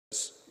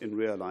in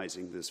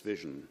realising this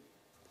vision.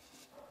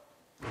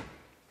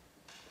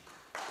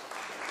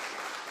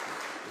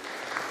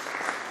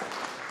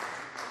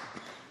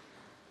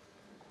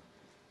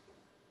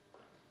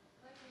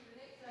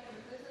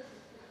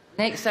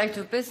 Next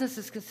item of business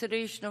is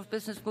consideration of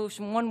Business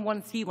Motion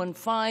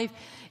 11315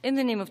 in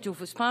the name of Joe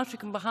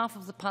Fitzpatrick on behalf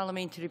of the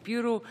Parliamentary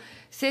Bureau,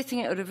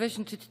 setting out a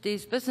revision to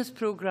today's business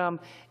programme.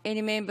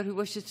 Any member who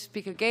wishes to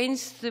speak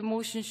against the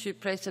motion should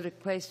press the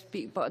request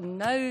speak button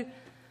now.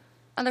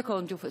 And I call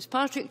on Joe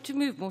Fitzpatrick to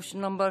move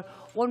motion number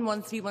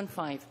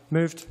 11315.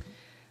 Moved.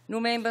 No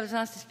member is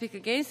asked to speak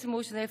against the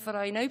motion, therefore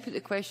I now put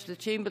the question to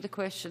the Chamber. The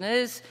question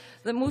is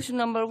that motion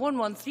number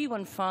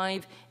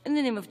 11315 in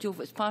the name of Joe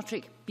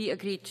Fitzpatrick be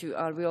agreed to.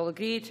 Are we all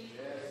agreed?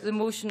 Yes. The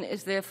motion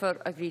is therefore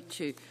agreed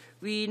to.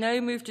 We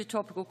now move to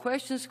topical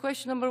questions.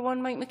 Question number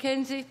 1, Mike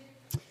MacKenzie.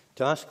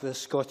 To ask the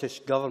Scottish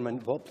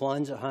Government what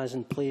plans it has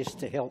in place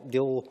to help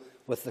deal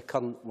with the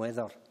current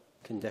weather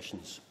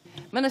conditions.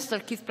 Minister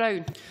Keith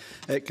Brown.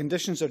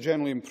 Conditions are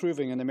generally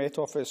improving and the Met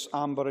Office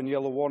amber and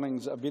yellow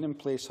warnings that have been in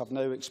place have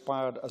now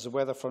expired as the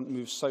weather front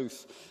moves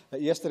south.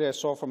 Yesterday I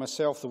saw for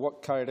myself the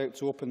work carried out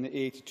to open the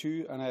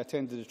A82 and I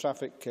attended the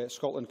Traffic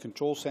Scotland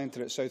Control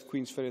Centre at South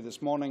Queensferry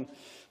this morning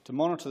to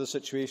monitor the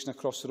situation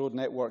across the road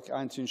network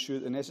and to ensure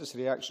that the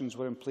necessary actions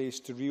were in place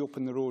to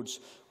reopen the roads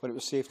where it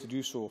was safe to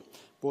do so.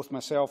 Both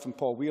myself and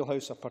Paul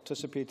Wheelhouse have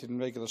participated in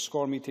regular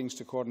SCORE meetings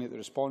to coordinate the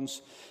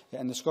response,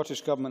 and the Scottish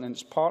Government and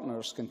its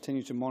partners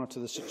continue to monitor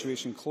the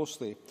situation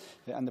closely,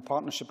 and the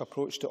partnership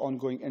approach to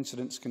ongoing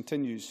incidents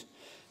continues.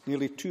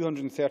 Nearly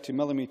 230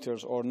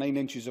 millimetres or 9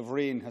 inches of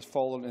rain has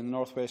fallen in the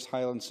North West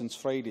Highlands since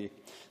Friday.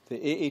 The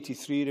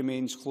A83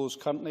 remains closed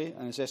currently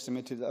and is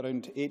estimated that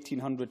around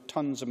 1,800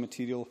 tonnes of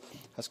material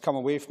has come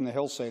away from the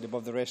hillside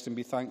above the rest and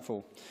be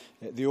thankful.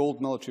 The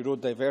old military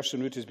road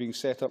diversion route is being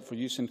set up for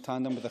use in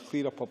tandem with a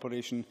clear-up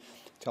operation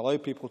to allow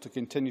people to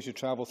continue to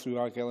travel through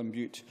Argyll and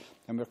Bute,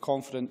 and we are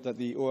confident that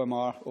the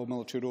OMR, Old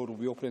Military Road, will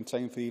be open in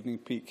time for the evening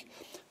peak.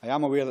 I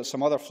am aware that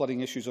some other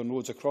flooding issues on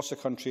roads across the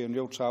country and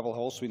rail travel have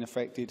also been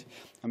affected,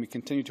 and we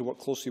continue to work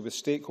closely with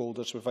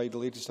stakeholders to provide the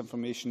latest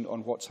information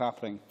on what's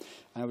happening.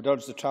 And I would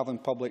urge the travelling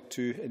public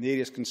in the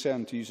areas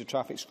concerned to use the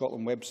Traffic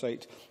Scotland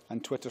website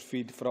and Twitter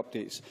feed for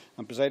updates.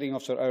 And Presiding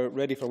Officer, our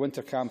Ready for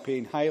Winter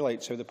campaign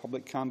highlights how the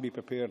public can be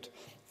prepared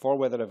for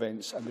weather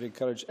events, and we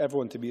encourage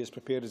everyone to be as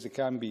prepared as they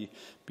can be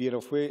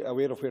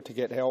aware of where to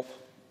get help,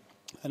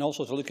 and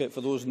also to look out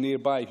for those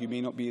nearby who may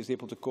not be as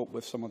able to cope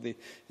with some of the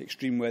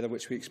extreme weather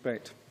which we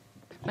expect.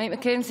 Mike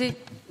MacKenzie.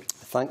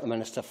 I thank the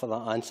Minister for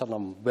that answer, and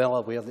I'm well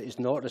aware that he's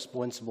not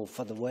responsible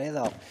for the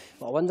weather.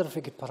 But I wonder if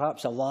he could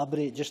perhaps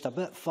elaborate just a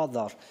bit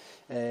further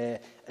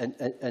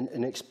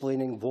in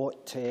explaining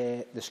what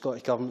the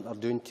Scottish Government are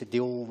doing to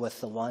deal with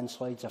the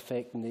landslides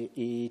affecting the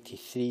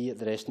A83 at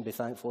the Rest and Be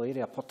Thankful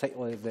area,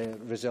 particularly the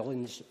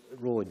Resilience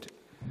Road.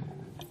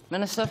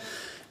 Minister.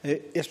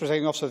 Yes,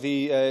 Presiding Officer,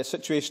 the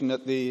situation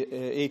at the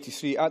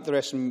A83 at the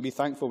Rest, and be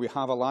thankful we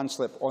have a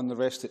landslip on the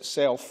Rest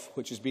itself,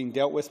 which is being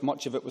dealt with.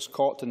 Much of it was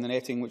caught in the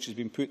netting which has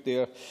been put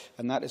there,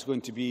 and that is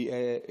going to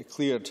be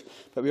cleared.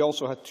 But we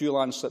also had 2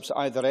 landslips at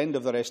either end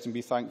of the Rest, and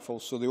be thankful.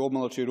 So the Old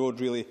Military Road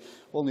really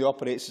only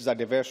operates as a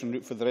diversion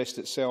route for the Rest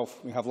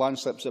itself. We have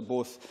landslips at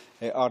both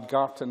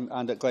Ardgarton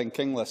and at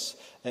Glenkinglas,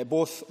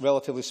 both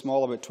relatively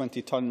small, about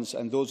 20 tonnes,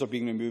 and those are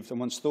being removed. And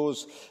once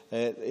those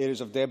areas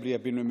of debris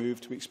have been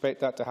removed, we expect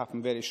that to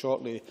happen very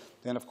shortly.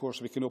 Then, of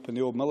course, we can open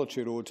the Old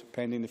Military Road,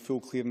 pending the full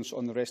clearance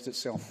on the Rest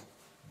itself.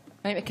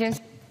 Mike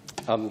MacKenzie.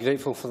 I'm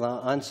grateful for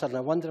that answer, and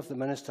I wonder if the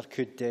Minister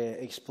could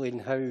explain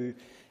how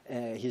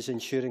he is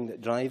ensuring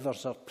that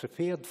drivers are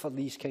prepared for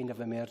these kind of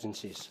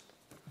emergencies.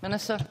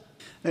 Minister.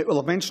 Well,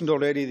 I've mentioned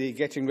already the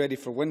Getting Ready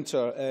for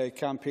Winter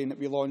campaign that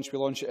we launch. We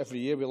launch it every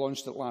year. We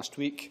launched it last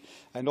week.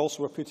 And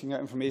also we're putting out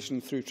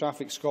information through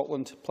Traffic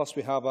Scotland. Plus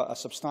we have a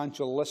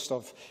substantial list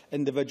of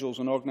individuals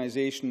and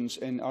organisations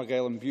in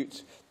Argyll and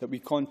Bute that we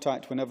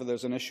contact whenever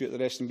there's an issue at the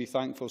Rest and Be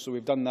Thankful. So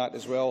we've done that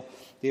as well.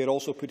 They are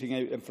also putting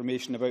out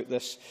information about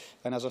this.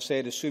 And as I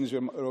said, as soon as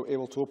we're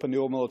able to open the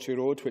Old Military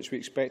Road, which we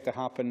expect to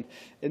happen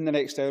in the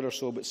next hour or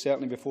so, but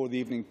certainly before the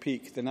evening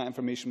peak, then that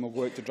information will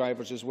go out to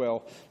drivers as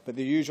well. But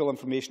the usual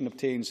information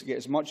obtained, get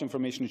as much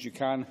information as you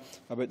can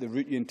about the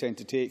route you intend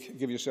to take,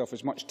 give yourself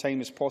as much time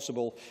as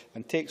possible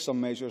and take some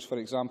measures, for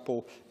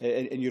example,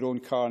 in your own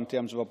car in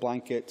terms of a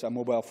blanket, a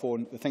mobile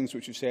phone, the things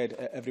which you've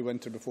said every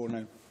winter before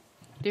now.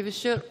 David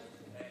Stewart.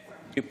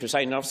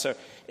 Presiding Officer,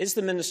 is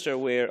the Minister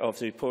aware of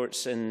the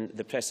reports in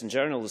the Press and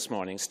Journal this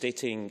morning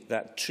stating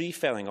that tree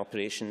felling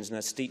operations in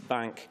a steep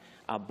bank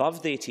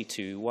above the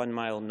 82, 1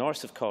 mile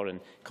north of Corran,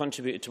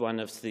 contributed to one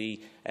of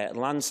the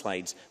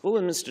landslides? Will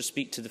the Minister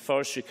speak to the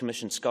Forestry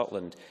Commission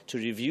Scotland to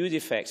review the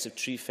effects of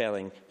tree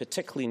felling,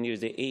 particularly near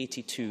the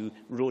A82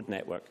 road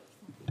network?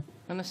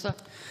 Minister.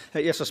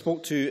 Yes, I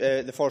spoke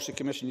to the Forestry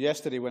Commission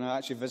yesterday when I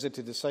actually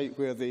visited the site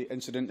where the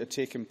incident had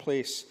taken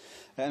place.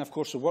 And of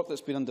course the work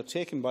that's been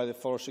undertaken by the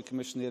Forestry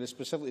Commission there is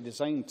specifically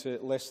designed to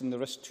lessen the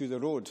risk to the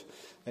road.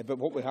 But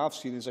what we have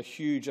seen is a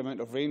huge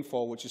amount of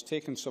rainfall which has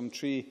taken some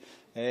tree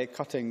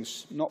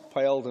cuttings, not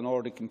piled and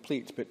already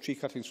complete, but tree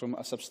cuttings from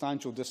a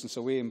substantial distance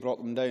away and brought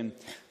them down.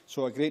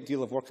 So a great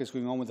deal of work is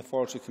going on with the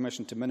Forestry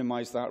Commission to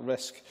minimise that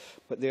risk.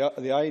 But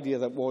the idea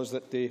was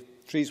that the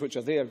trees which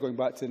are there, going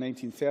back to the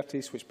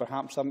 1930s, which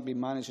perhaps haven't been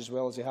managed as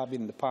well as they have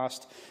been in the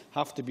past,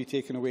 have to be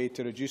taken away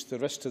to reduce the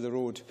risk to the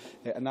road,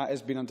 and that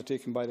has been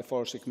undertaken by the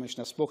Forestry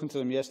Commission. I've spoken to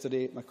them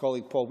yesterday. My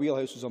colleague Paul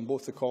Wheelhouse was on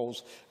both the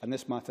calls, and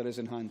this matter is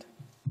in hand.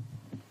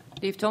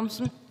 Dave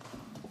Thompson.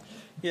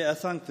 Yeah, I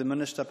thank the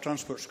Minister of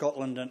Transport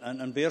Scotland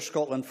and Bear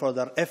Scotland for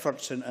their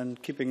efforts in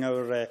keeping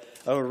our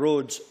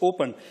roads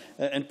open.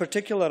 In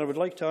particular, I would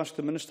like to ask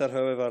the Minister,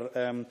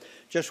 however,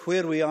 just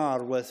where we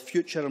are with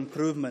future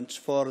improvements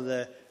for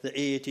the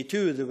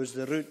A82. There was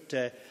the route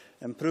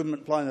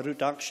improvement plan, the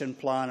route action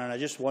plan, and I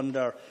just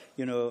wonder,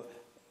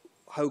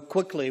 how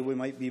quickly we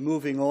might be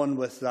moving on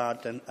with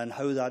that and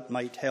how that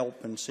might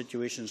help in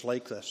situations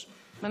like this.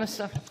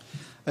 Minister.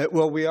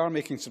 Well, we are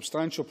making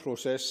substantial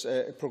progress.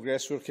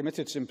 We're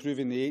committed to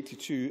improving the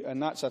 82,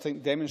 and that's, I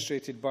think,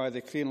 demonstrated by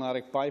the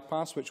Crean-Larrick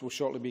bypass, which will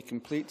shortly be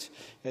complete.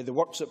 The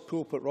works at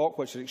Pulpit Rock,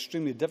 which are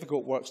extremely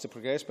difficult works to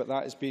progress, but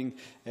that is being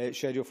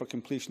scheduled for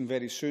completion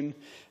very soon.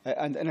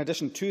 And in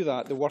addition to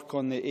that, the work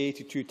on the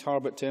A82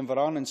 Tarbert to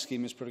Inverarnham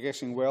scheme is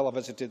progressing well. I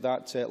visited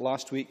that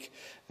last week,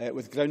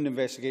 with ground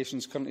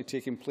investigations currently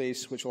taking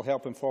place, which will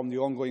help inform the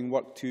ongoing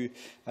work to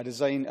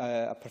design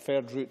a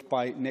preferred route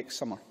by next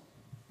summer.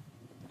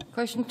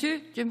 Question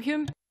 2, Jim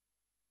Hume.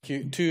 Thank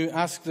you. To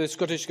ask the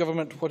Scottish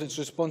Government what its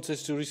response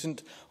is to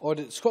recent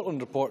Audit Scotland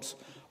reports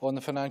on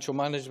the financial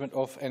management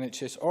of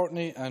NHS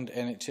Orkney and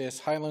NHS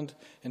Highland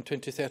in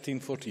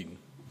 2013-14.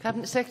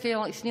 Cabinet Secretary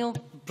Alex Neil.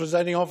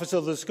 Presiding Officer,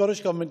 the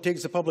Scottish Government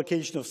takes the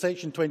publication of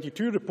Section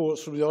 22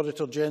 reports from the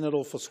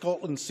Auditor-General for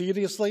Scotland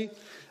seriously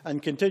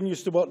and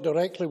continues to work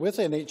directly with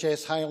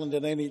NHS Highland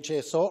and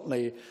NHS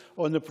Orkney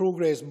on the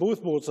progress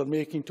both boards are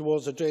making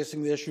towards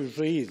addressing the issues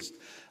raised.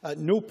 At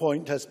no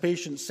point has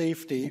patient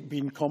safety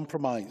been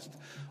compromised.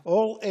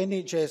 All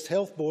NHS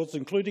health boards,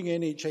 including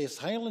NHS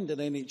Highland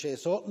and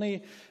NHS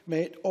Orkney,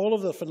 met all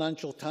of their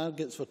financial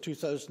targets for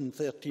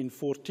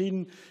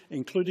 2013-14,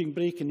 including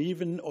breaking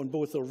even on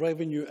both the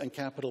revenue and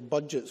capital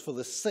budgets for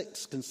the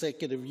 6th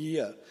consecutive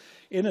year.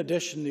 In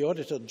addition, the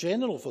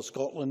Auditor-General for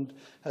Scotland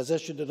has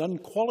issued an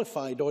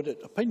unqualified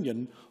audit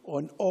opinion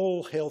on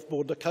all health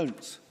board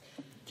accounts.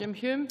 Jim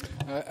Hume.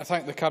 I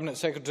thank the Cabinet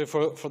Secretary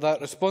for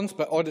that response,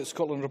 but Audit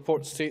Scotland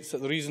report states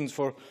that the reasons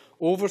for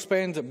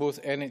overspend at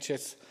both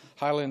NHS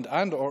Highland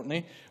and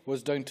Orkney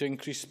was down to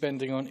increased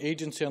spending on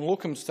agency and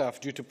locum staff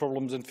due to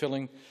problems in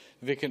filling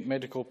vacant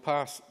medical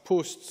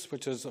posts,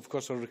 which is, of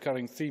course, a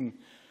recurring theme.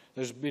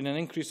 There's been an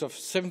increase of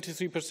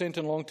 73%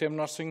 in long-term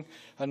nursing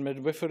and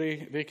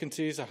midwifery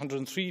vacancies,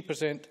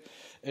 103%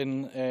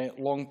 in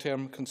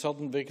long-term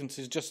consultant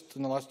vacancies just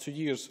in the last 2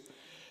 years.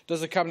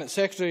 Does the Cabinet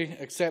Secretary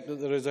accept that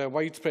there is a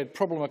widespread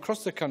problem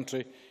across the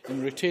country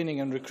in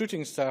retaining and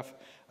recruiting staff,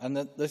 and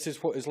that this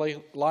is what is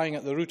lying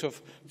at the root of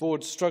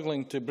boards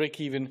struggling to break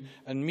even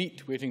and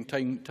meet waiting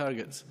time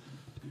targets?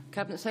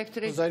 Cabinet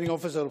Secretary. Presiding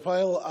Officer,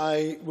 while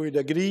I would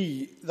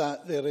agree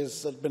that there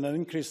has been an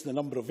increase in the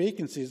number of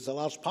vacancies, a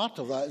large part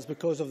of that is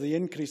because of the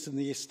increase in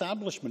the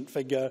establishment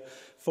figure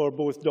for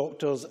both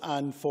doctors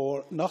and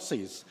for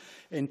nurses.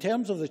 In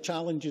terms of the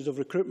challenges of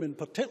recruitment,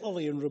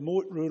 particularly in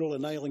remote, rural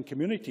and island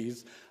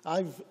communities,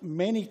 I've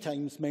many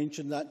times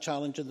mentioned that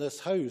challenge in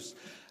this House.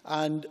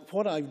 And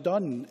what I've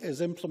done is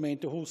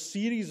implement a whole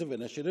series of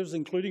initiatives,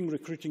 including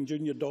recruiting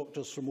junior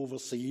doctors from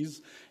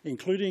overseas,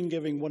 including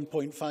giving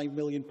 £1.5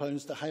 million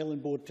to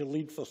Highland Board to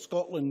lead for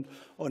Scotland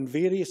on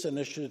various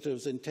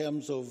initiatives in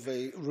terms of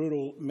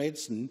rural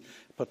medicine,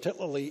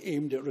 particularly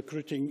aimed at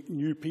recruiting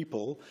new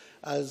people.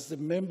 As the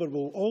member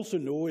will also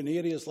know, in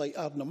areas like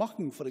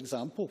Ardnamurchan, for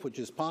example, which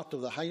is part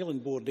of the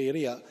Highland Board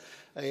area,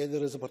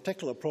 there is a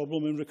particular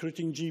problem in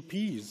recruiting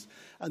GPs.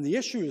 And the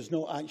issue is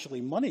not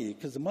actually money,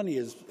 because the money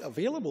is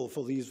available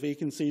for these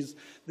vacancies.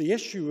 The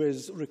issue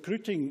is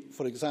recruiting,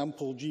 for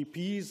example,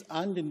 GPs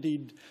and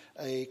indeed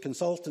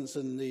consultants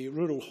in the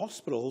rural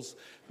hospitals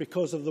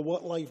because of the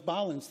work-life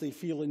balance they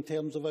feel in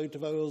terms of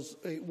out-of-hours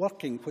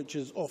working, which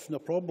is often a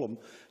problem.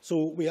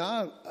 So we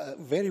are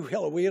very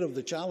well aware of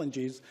the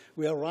challenges.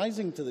 We are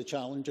rising to the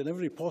challenge in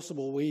every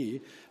possible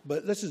way,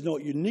 but this is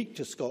not unique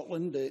to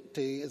Scotland. It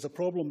is a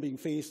problem being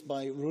faced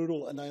by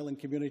rural and island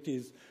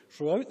communities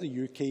throughout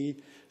the UK.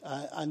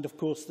 And of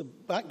course, the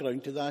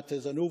background to that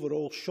is an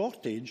overall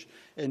shortage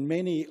in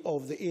many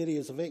of the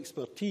areas of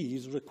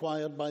expertise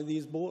required by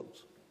these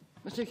boards.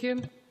 Mr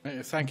Hume.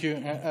 Thank you.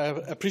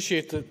 I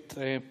appreciate that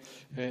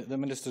the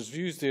Minister's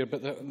views there,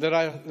 but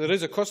there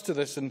is a cost to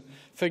this, and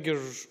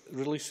figures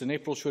released in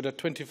April showed a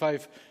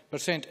 25%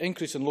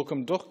 increase in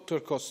locum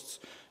doctor costs,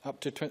 up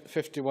to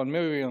 51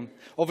 million.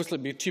 Obviously, it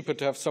would be cheaper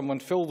to have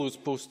someone fill those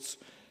posts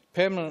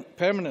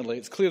permanently.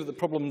 It's clear that the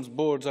problems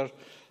boards are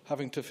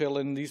having to fill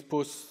in these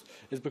posts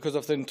is because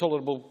of the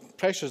intolerable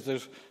pressures they're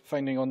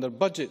finding on their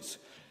budgets.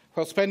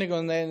 While spending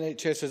on the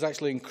NHS has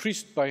actually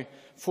increased by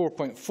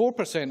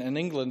 4.4% in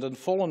England and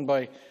fallen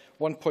by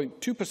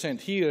 1.2%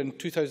 here in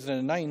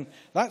 2009.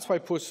 That's why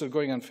posts are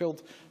going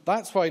unfilled.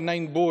 That's why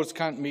 9 boards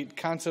can't meet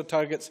cancer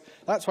targets.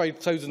 That's why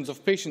thousands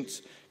of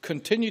patients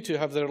continue to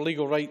have their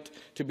legal right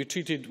to be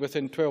treated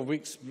within 12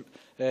 weeks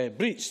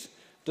breached.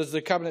 Does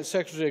the Cabinet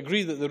Secretary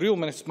agree that the real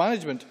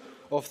mismanagement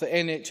of the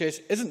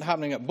NHS isn't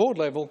happening at board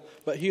level,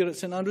 but here at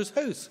St Andrews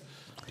House?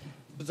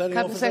 I've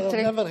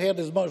never heard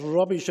as much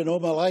rubbish in all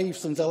my life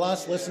since I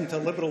last listened to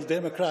a Liberal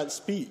Democrat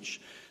speech.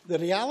 The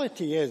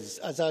reality is,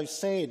 as I've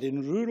said,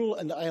 in rural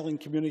and island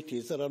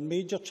communities, there are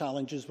major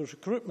challenges with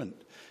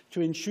recruitment.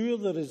 To ensure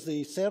there is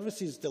the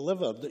services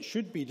delivered that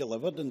should be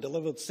delivered and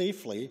delivered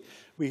safely,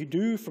 we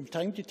do from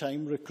time to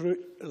time recruit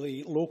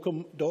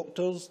locum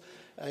doctors,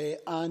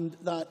 and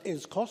that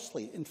is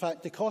costly. In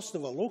fact, the cost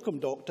of a locum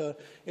doctor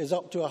is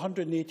up to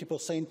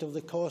 180% of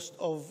the cost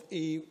of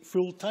a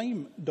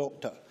full-time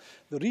doctor.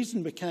 The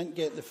reason we can't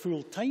get the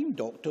full-time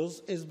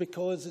doctors is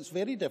because it's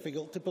very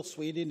difficult to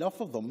persuade enough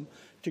of them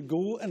to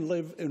go and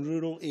live in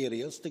rural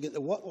areas to get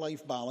the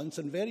work-life balance,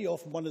 and very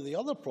often one of the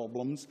other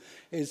problems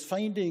is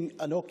finding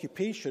an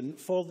occupation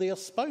for their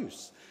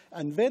spouse.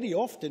 And very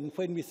often,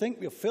 when we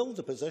think we've filled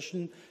the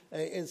position,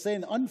 it's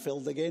then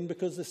unfilled again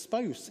because the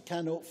spouse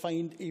cannot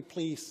find a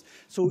place.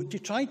 So to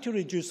try to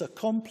reduce a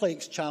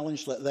complex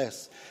challenge like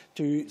this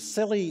to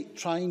silly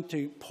trying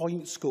to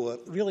point score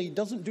really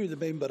doesn't do the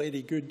member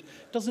any good,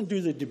 doesn't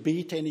do the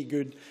debate any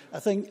good. I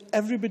think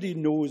everybody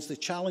knows the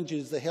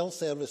challenges the health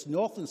service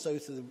north and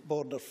south of the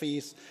border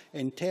face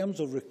in terms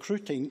of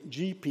recruiting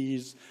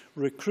GPs,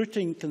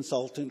 recruiting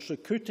consultants,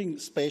 recruiting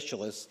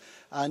specialists,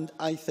 and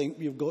I think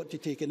we've got to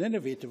take an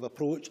innovative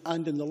approach,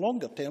 and in the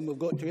longer term we've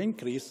got to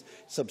increase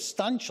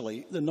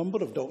substantially the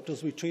number of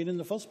doctors we train in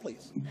the first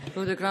place.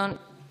 Rhoda Grant.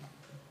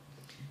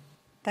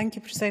 Thank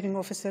you, Presiding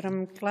Officer.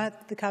 I'm glad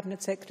the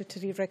Cabinet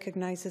Secretary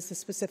recognises the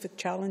specific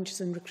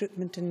challenges in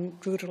recruitment in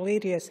rural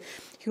areas.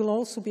 He will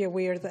also be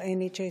aware that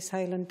NHS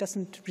Highland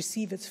doesn't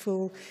receive its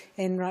full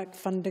NRAC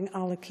funding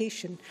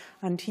allocation,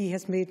 and he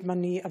has made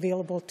money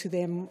available to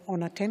them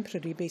on a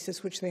temporary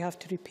basis, which they have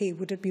to repay.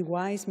 Would it be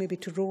wise maybe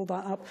to roll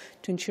that up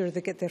to ensure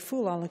they get their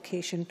full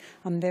allocation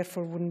and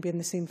therefore wouldn't be in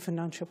the same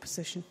financial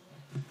position?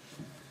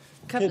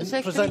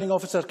 Presiding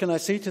Officer, can I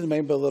say to the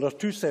member there are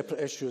two separate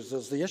issues.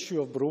 There's the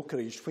issue of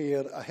brokerage,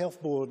 where a health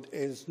board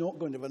is not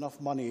going to have enough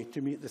money to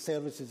meet the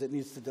services it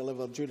needs to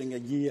deliver during a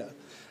year.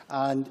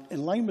 And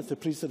in line with the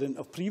precedent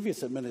of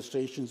previous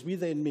administrations, we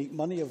then make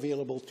money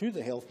available to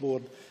the health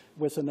board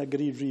with an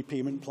agreed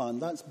repayment plan.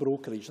 That's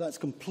brokerage. That's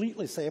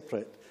completely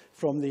separate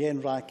from the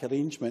NRAC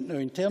arrangement. Now,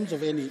 in terms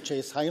of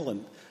NHS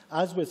Highland,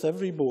 as with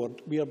every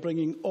board, we are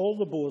bringing all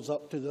the boards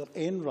up to their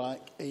NRAC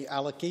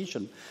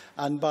allocation.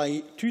 And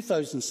by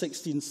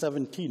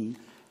 2016-17,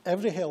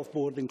 every health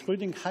board,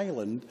 including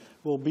Highland,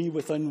 will be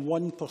within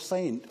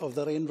 1% of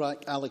their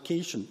NRAC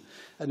allocation.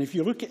 And if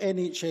you look at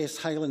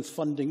NHS Highland's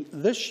funding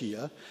this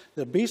year,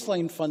 their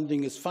baseline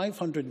funding is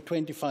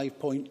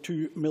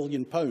 £525.2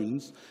 million,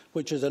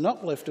 which is an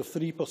uplift of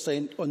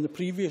 3% on the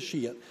previous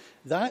year.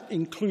 That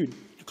includes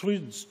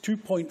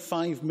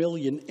 2.5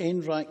 million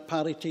NRAC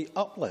parity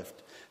uplift.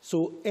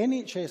 So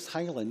NHS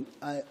Highland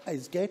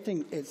is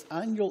getting its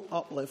annual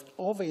uplift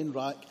of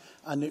NRAC,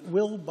 and it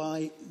will,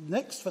 by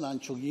next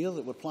financial year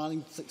that we're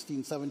planning,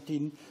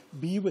 16-17,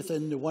 be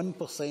within the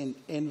 1%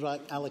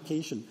 NRAC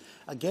allocation.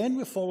 Again,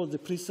 we followed the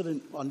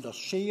precedent under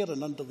Share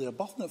and under the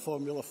Arbuthnot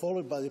formula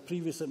followed by the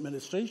previous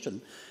administration,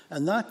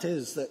 and that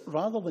is that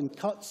rather than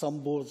cut some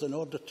boards in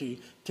order to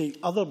take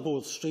other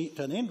boards straight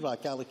to an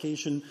NRAC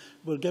allocation,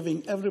 we're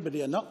giving everybody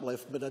an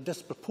uplift, but a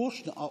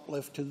disproportionate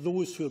uplift to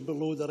those who are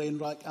below their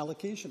NRAC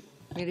allocation.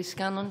 Mary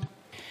Scanlon.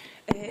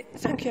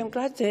 Thank you. I'm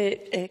glad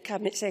the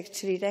Cabinet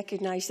Secretary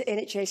recognised that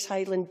NHS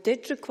Highland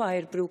did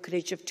require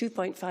brokerage of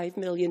 £2.5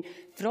 million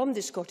from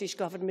the Scottish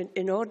Government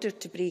in order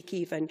to break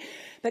even.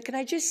 But can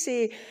I just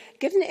say,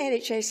 given that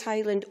NHS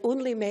Highland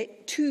only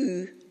met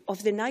 2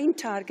 of the 9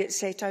 targets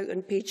set out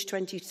on page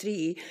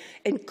 23,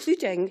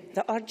 including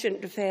the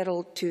urgent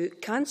referral to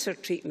cancer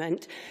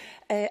treatment,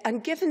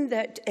 and given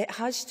that it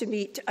has to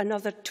meet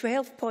another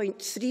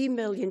 £12.3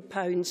 million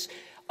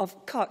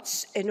of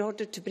cuts in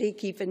order to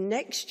break even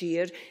next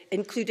year,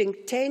 including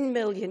 10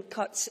 million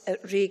cuts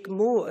at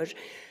Raigmore,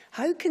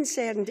 how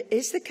concerned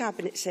is the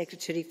Cabinet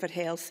Secretary for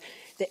Health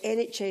that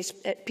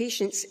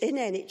patients in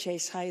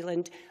NHS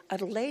Highland are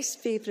less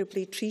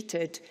favourably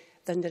treated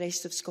than the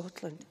rest of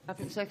Scotland?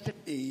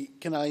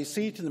 Can I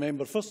say to the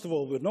member, first of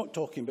all, we're not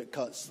talking about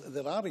cuts.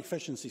 There are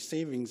efficiency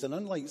savings, and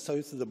unlike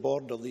south of the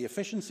border, the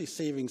efficiency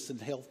savings in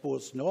health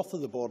boards north of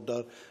the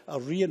border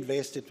are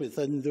reinvested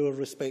within their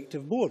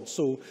respective boards.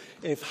 So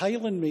if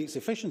Highland makes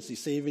efficiency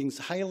savings,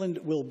 Highland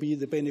will be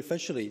the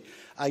beneficiary.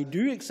 I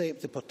do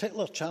accept the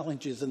particular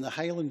challenges in the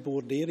Highland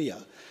board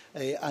area,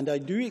 and I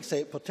do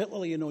accept,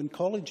 particularly in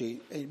oncology,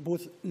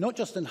 both not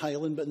just in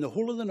Highland but in the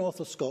whole of the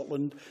north of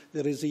Scotland,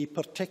 there is a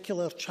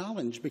particular challenge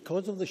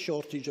because of the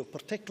shortage of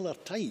particular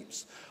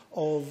types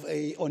of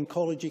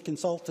oncology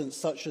consultants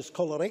such as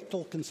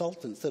colorectal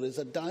consultants. There is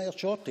a dire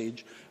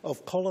shortage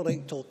of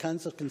colorectal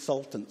cancer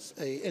consultants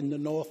in the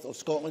north of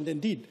Scotland,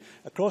 indeed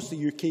across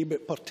the UK,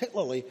 but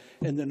particularly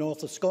in the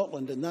north of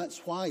Scotland, and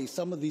that's why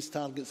some of these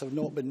targets have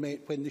not been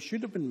met when they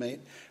should have been met.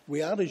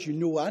 We are, as you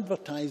know,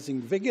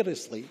 advertising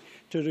vigorously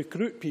to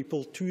recruit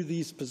people to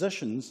these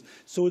positions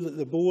so that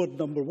the board,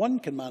 number one,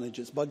 can manage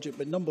its budget,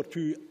 but number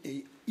two,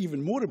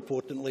 even more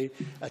importantly,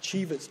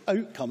 achieve its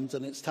outcomes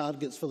and its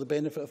targets for the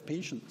benefit of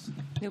patients.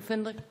 Neil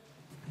Findlay.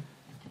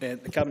 The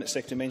Cabinet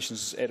Secretary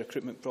mentions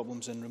recruitment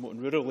problems in remote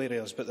and rural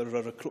areas, but there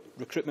are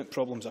recruitment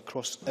problems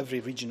across every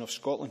region of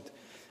Scotland.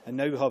 And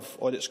now we have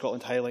Audit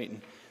Scotland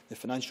highlighting the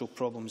financial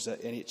problems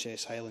at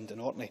NHS Highland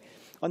and Orkney.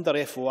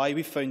 Under FOI,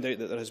 we found out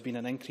that there has been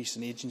an increase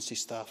in agency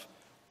staff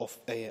of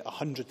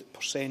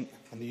 100%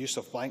 and the use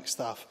of bank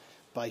staff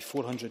by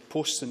 400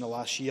 posts in the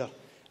last year.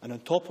 And on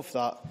top of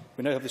that,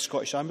 we now have the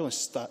Scottish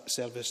Ambulance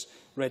Service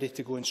ready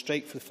to go on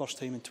strike for the first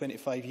time in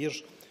 25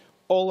 years.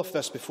 All of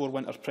this before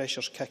winter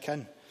pressures kick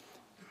in.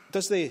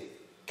 Does the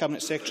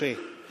Cabinet Secretary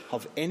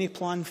have any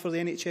plan for the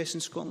NHS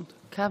in Scotland?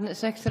 Cabinet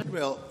Secretary.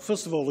 Well,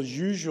 first of all, as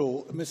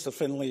usual, Mr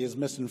Findlay is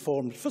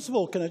misinformed. First of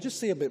all, can I just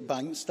say about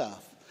bank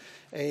staff?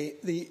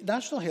 The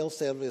National Health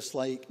Service,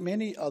 like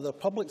many other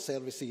public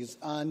services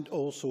and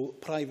also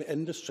private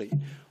industry,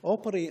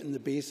 operate on the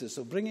basis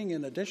of bringing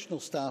in additional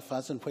staff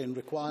as and when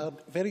required,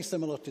 very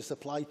similar to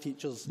supply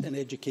teachers in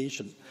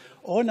education.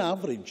 On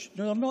average,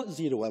 no, they're not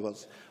 0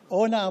 hours,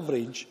 on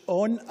average,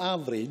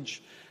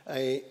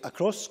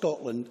 across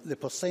Scotland, the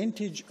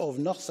percentage of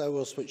nurse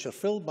hours which are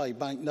filled by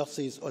bank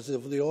nurses is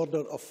of the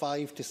order of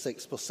 5 to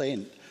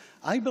 6%.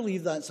 I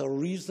believe that's a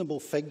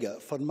reasonable figure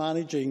for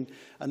managing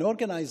an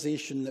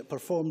organisation that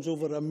performs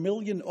over 1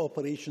 million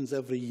operations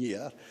every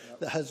year,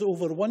 that has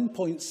over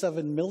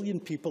 1.7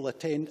 million people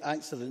attend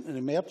accident and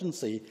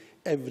emergency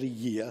every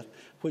year,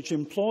 which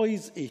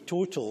employs a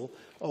total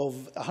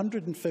of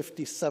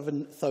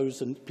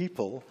 157,000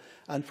 people,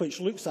 and which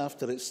looks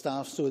after its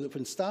staff so that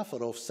when staff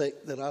are off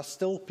sick, there are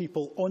still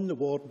people on the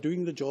ward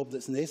doing the job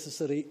that's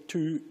necessary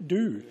to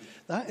do.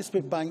 That is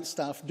what bank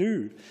staff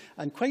do.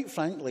 And quite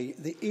frankly,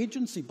 the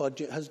agency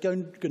budget has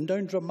gone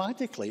down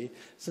dramatically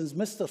since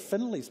Mr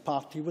Findlay's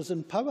party was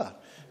in power.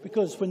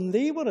 Because when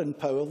they were in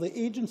power, the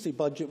agency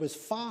budget was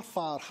far,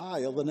 far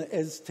higher than it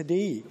is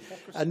today.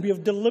 And we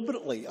have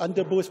deliberately,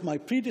 under both my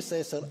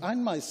predecessor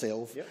and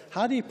myself,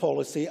 had a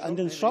policy and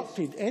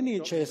instructed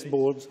NHS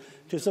boards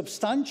to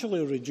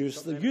substantially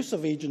reduce the use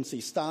of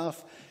agency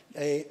staff,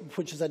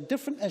 which is a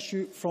different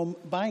issue from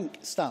bank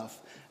staff.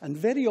 And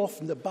very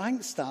often the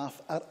bank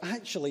staff are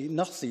actually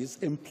nurses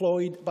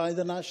employed by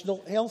the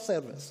National Health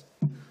Service.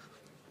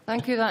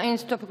 Thank you. That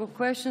ends topical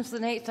questions. The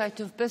next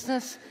item of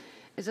business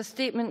is a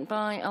statement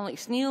by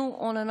Alex Neil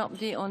on an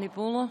update on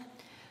Ebola.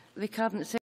 The Cabinet